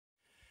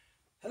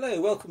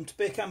Hello, welcome to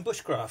Beer Can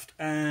Bushcraft,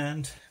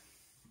 and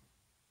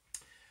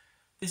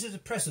this is a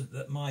present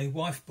that my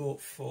wife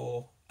bought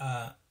for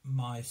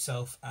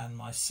myself and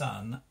my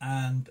son,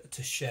 and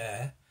to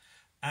share,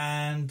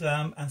 and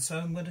so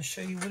I'm going to show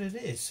you what it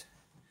is.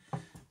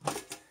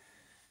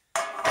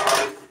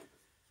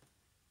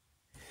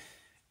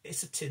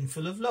 It's a tin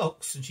full of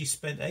locks, and she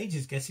spent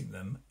ages getting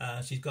them.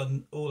 She's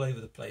gone all over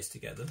the place to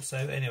get them. So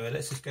anyway,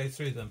 let's just go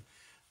through them.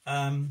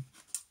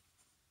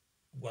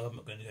 Well, I'm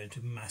not going to go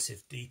into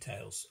massive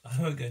details.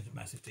 I won't go into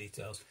massive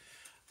details.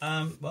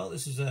 Well,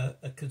 this is a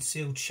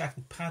concealed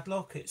shackle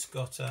padlock. It's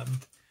got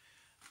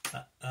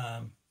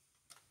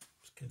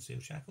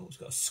concealed shackle. It's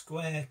got a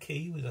square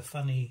key with a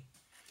funny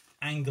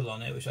angle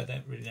on it, which I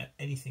don't really know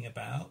anything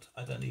about.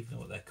 I don't even know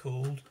what they're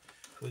called.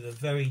 With a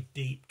very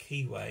deep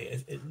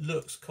keyway. It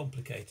looks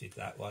complicated,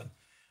 that one.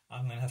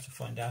 I'm going to have to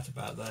find out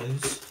about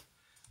those.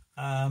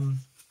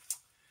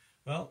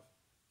 Well,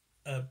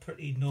 a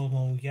pretty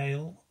normal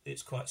Yale.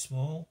 It's quite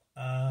small.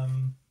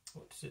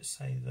 What does it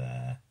say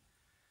there?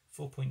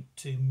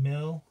 4.2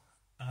 mil.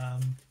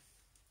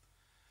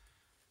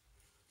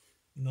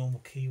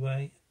 Normal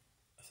keyway,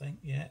 I think.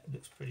 Yeah, it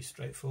looks pretty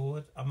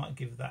straightforward. I might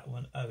give that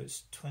one. Oh,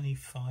 it's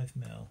 25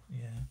 mil.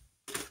 Yeah,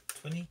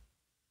 20.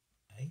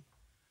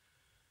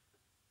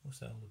 What's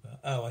that all about?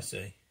 Oh, I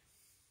see.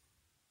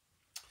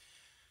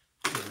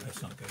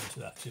 Let's not go into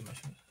that too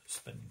much. I'm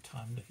spending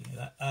time looking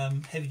at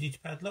that. Heavy duty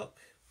padlock.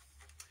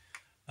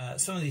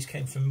 Some of these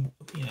came from,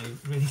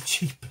 really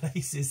cheap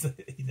places. A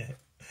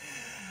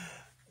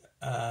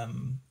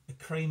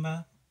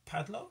Kramer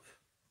padlock.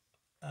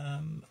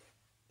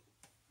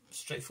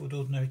 Straightforward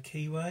ordinary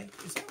keyway.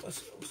 Is that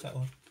what's that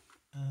one?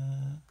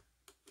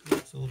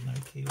 That's ordinary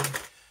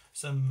keyway.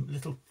 Some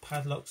little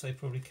padlocks. They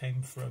probably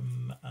came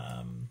from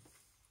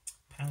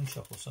Pound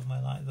Shop or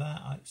somewhere like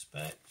that, I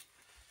expect.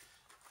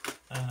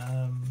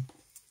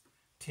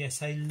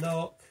 TSA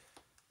lock.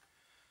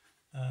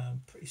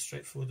 Pretty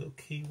straightforward little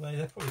keyway.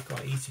 They're probably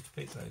quite easy to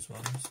pick, those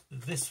ones.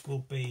 This will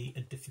be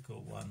a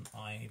difficult one,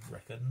 I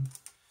reckon.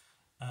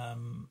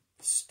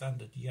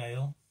 Standard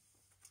Yale.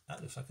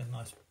 That looks like a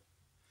nice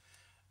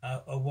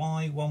a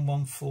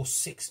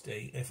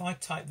Y11460. If I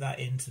type that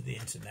into the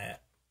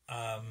internet,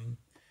 Lock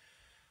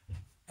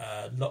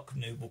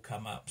Noob will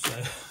come up,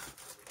 so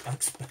I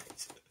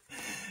expect,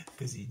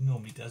 because he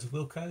normally does.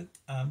 Wilco.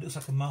 Looks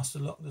like a master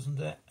lock, doesn't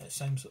it?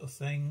 Same sort of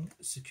thing.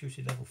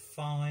 Security level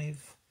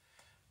 5.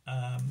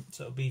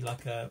 So it'll be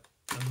like a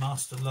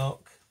master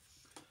lock.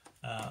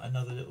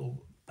 Another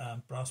little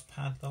brass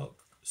padlock.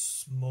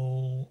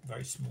 Small,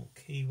 very small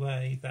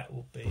keyway. That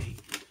will be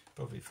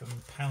probably from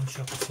Pound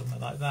Shop or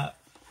something like that.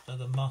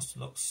 Another master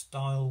lock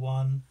style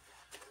one.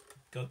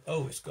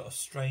 It's got a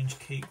strange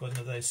key, one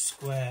of those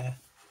square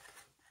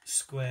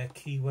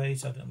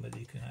keyways. I don't know whether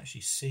you can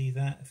actually see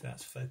that, if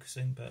that's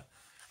focusing, but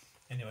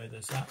anyway,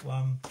 there's that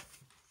one.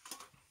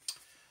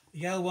 The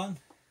Yale one.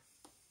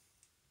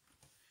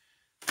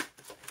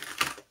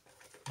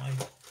 My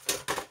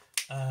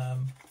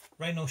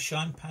Rain or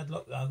Shine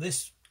padlock. Now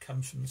this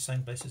comes from the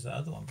same place as that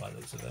other one by the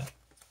looks of it.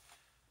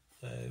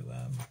 So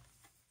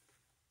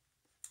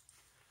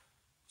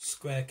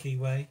square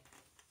keyway.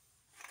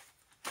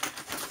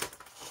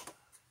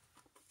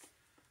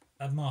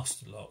 A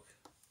master lock.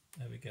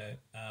 There we go.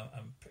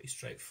 Pretty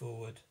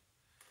straightforward.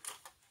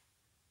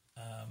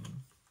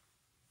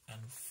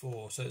 And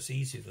 4, so it's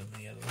easier than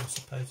the other one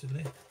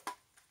supposedly.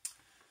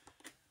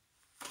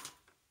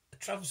 A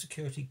travel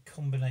security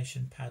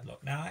combination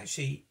padlock. Now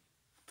actually,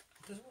 I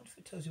don't know if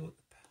it tells you what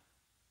the...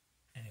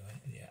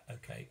 Anyway, yeah,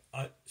 okay.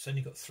 It's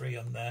only got 3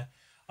 on there.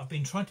 I've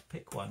been trying to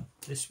pick one.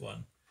 This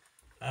one.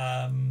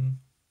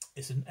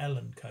 It's an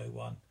L&Co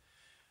one,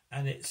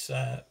 and it's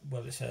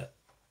it's a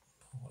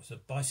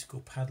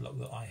bicycle padlock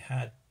that I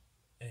had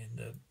in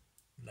the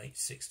late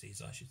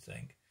 60s, I should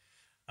think.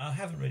 I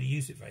haven't really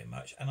used it very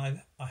much, and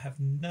I have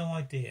no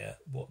idea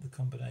what the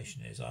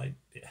combination is.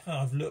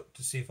 I've looked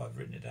to see if I've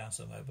written it down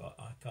somewhere, but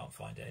I can't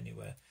find it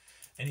anywhere.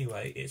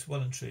 Anyway, it's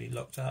well and truly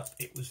locked up.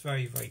 It was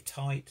very, very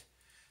tight,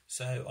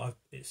 so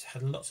it's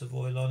had lots of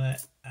oil on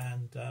it,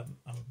 and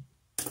I'm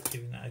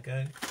giving that a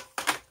go.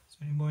 Is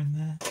there any more in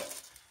there?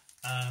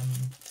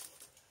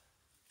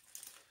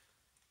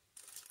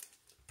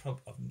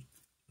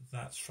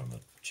 That's from a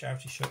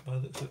charity shop, by the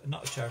looks of it.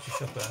 Not a charity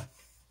shop,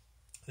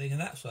 thing, and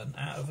that's one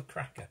out of a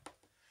cracker.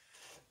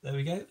 There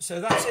we go.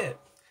 So that's it.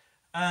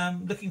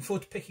 Looking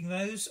forward to picking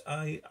those.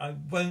 I'm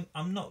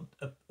not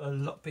a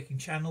lock picking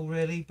channel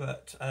really,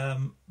 but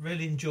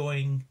really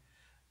enjoying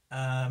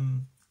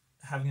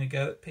having a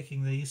go at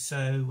picking these.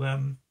 So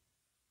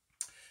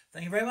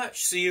thank you very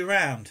much. See you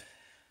around.